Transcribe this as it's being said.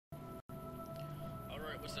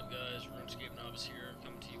What's up guys, RuneScape Novice here,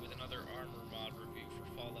 coming to you with another armor mod review for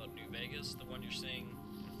Fallout New Vegas. The one you're seeing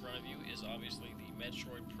in front of you is obviously the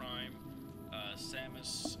Metroid Prime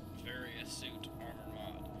Samus Varia Suit armor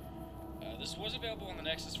mod. This was available on the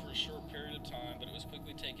Nexus for a short period of time, but it was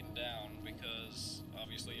quickly taken down because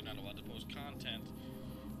obviously you're not allowed to post content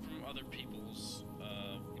from other people's,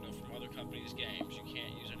 from other companies' games. You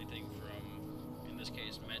can't use anything from, in this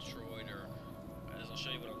case, Metroid, or as I'll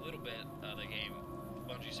show you in a little bit, the game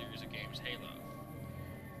Bungie series of games, Halo.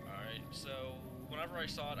 Alright, so whenever I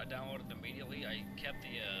saw it, I downloaded it immediately. I kept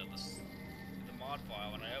the mod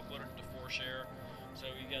file and I uploaded it to 4Share so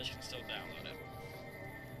you guys can still download it.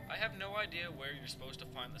 I have no idea where you're supposed to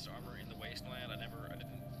find this armor in the Wasteland. I didn't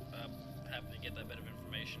happen to get that bit of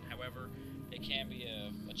information. However, it can be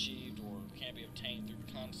achieved or can be obtained through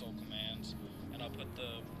console commands, and I'll put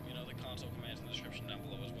the the console commands in the description down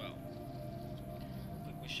below as well.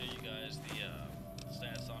 Quickly show you guys the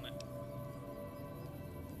stats on it.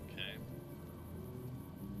 Okay,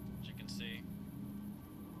 as you can see,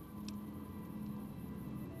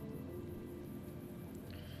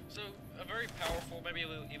 so a very powerful, maybe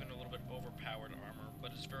even a little bit overpowered armor,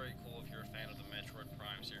 but it's very cool if you're a fan of the Metroid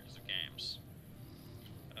Prime series of games.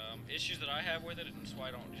 Issues that I have with it, and that's why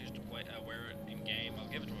I don't choose to wear it in game. I'll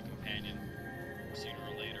give it to a companion sooner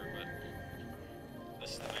or later, but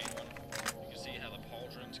this is the main one. You can see how the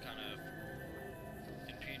pauldrons kind of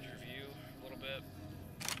impede your view a little bit.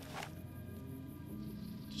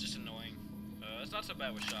 It's just annoying. It's not so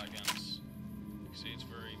bad with shotguns. You can see it's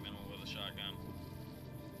very minimal with a shotgun,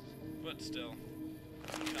 but still,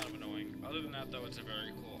 kind of annoying. Other than that, though, it's a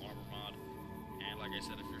very cool armor mod. And like I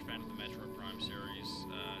said, if you're a fan of the Metroid Prime series,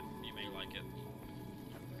 you may like it.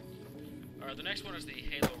 Alright, the next one is the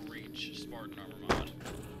Halo Reach Spartan Armor Mod.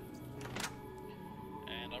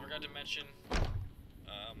 And I forgot to mention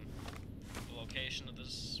the location of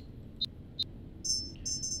this.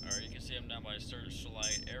 Alright, you can see I'm down by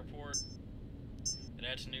Searchlight Airport. It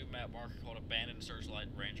adds a new map marker called Abandoned Searchlight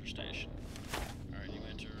Ranger Station. Alright, you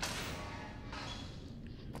enter.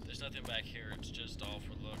 There's nothing back here, it's just all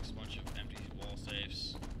for looks, a bunch of empty wall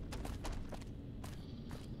safes.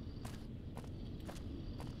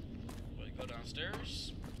 Well, you go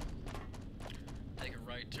downstairs, take a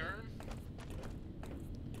right turn,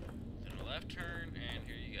 then a left turn, and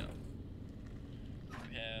here you go.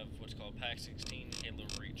 You have what's called Pack 16 Halo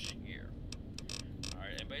Reach gear.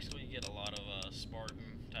 Alright, and basically you get a lot of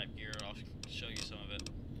Spartan type gear. I'll show you some of it.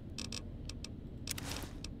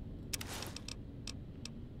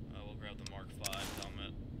 Grab the Mark 5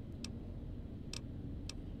 helmet.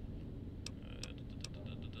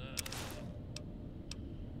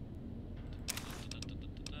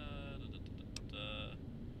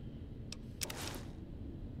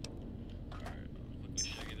 Alright, I'll quickly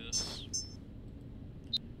show you this.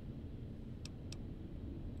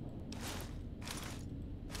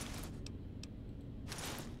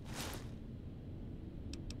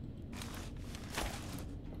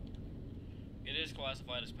 It is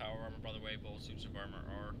classified as power armor, by the way, both suits of armor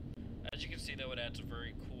are. As you can see, though, it adds a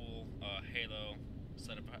very cool Halo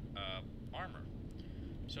set of armor.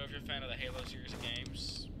 So if you're a fan of the Halo series of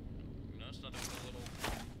games, it's another cool little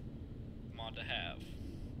mod to have.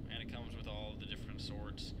 And it comes with all of the different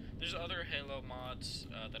sorts. There's other Halo mods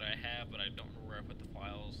that I have, but I don't remember where I put the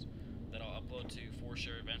files, that I'll upload to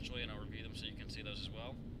 4Share eventually, and I'll review them so you can see those as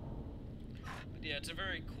well. But yeah, it's a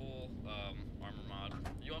very cool armor mod.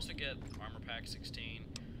 You also get Armor Pack 16,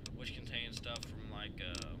 which contains stuff from like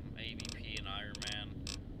AVP and Iron Man.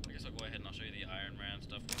 I guess I'll go ahead and I'll show you the Iron Man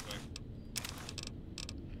stuff real quick.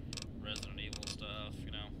 Resident Evil stuff,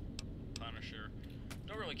 Punisher.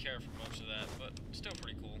 Don't really care for most of that, but still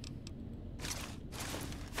pretty cool.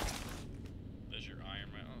 There's your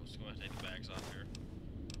Iron Man. Oh, let's go ahead and take the bags off here.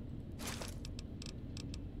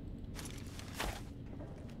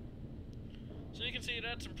 So you can see it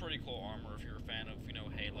adds some pretty cool armor if you're a fan of,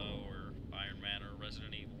 Halo or Iron Man or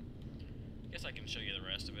Resident Evil. I guess I can show you the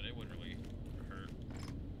rest of it. It wouldn't really hurt.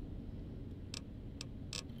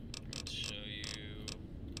 Let's show you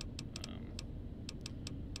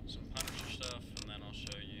some Punisher stuff, and then I'll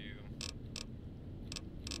show you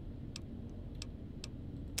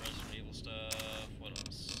Resident Evil stuff. What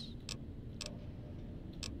else?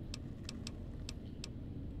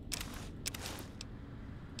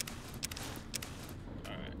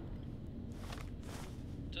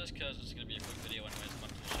 Just because it's going to be a quick video anyways, I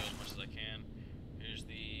want to show as much as I can. Here's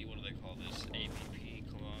the, what do they call this? APP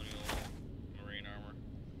Colonial Marine Armor.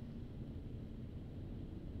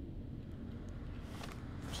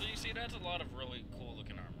 So you see, that's a lot of really cool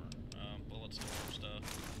looking armor. Bullet storm stuff.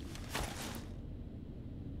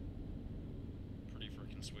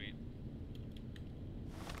 and sweet.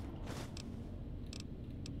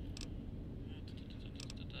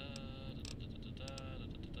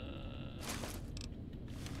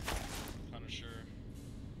 Punisher.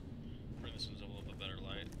 Bring this into a little bit better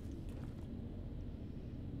light.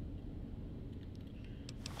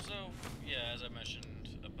 So, yeah, as I mentioned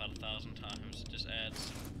about 1,000 times, it just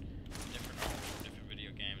adds different armors from different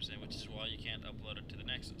video games, and which is why you can't upload it to the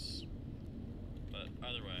Nexus. But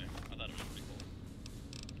either way, I thought it was pretty cool.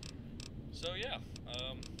 So yeah,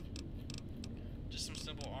 just some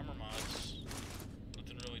simple armor mods.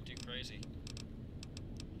 Nothing really too crazy.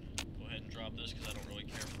 Go ahead and drop this because I don't really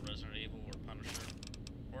care for Resident Evil or Punisher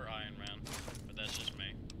or Iron Man, but that's just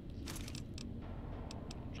me.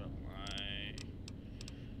 Drop my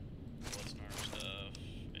what's our stuff,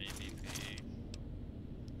 AVP,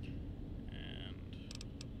 and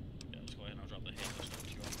yeah, let's go ahead and I'll drop the Halo stuff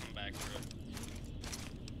too. I'll come back through it.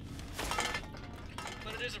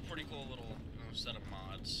 But it is a pretty cool little set of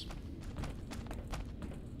mods.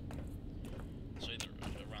 So either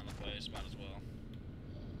around the place, might as well.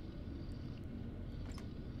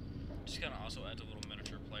 Just kind of also adds a little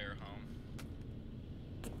miniature player home.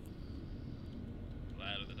 But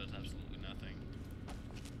added that does absolutely nothing.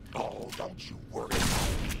 Oh, don't you worry about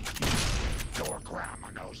me. Your grandma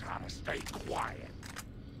knows how to stay quiet.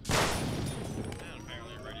 And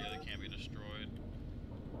apparently a radio that can't be destroyed.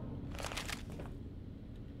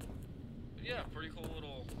 But yeah, pretty cool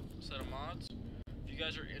little set of mods. If you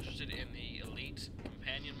guys are interested in the Elite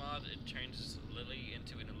Companion mod, it changes Lily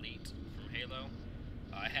into an Elite from Halo.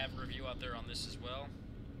 I have a review out there on this as well,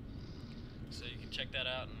 so you can check that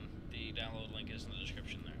out, and the download link is in the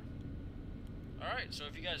description there. Alright, so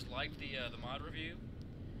if you guys liked the mod review,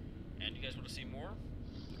 and you guys want to see more,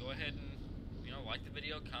 go ahead and, like the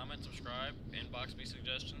video, comment, subscribe, inbox me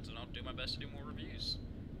suggestions, and I'll do my best to do more reviews.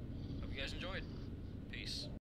 Hope you guys enjoyed. Peace.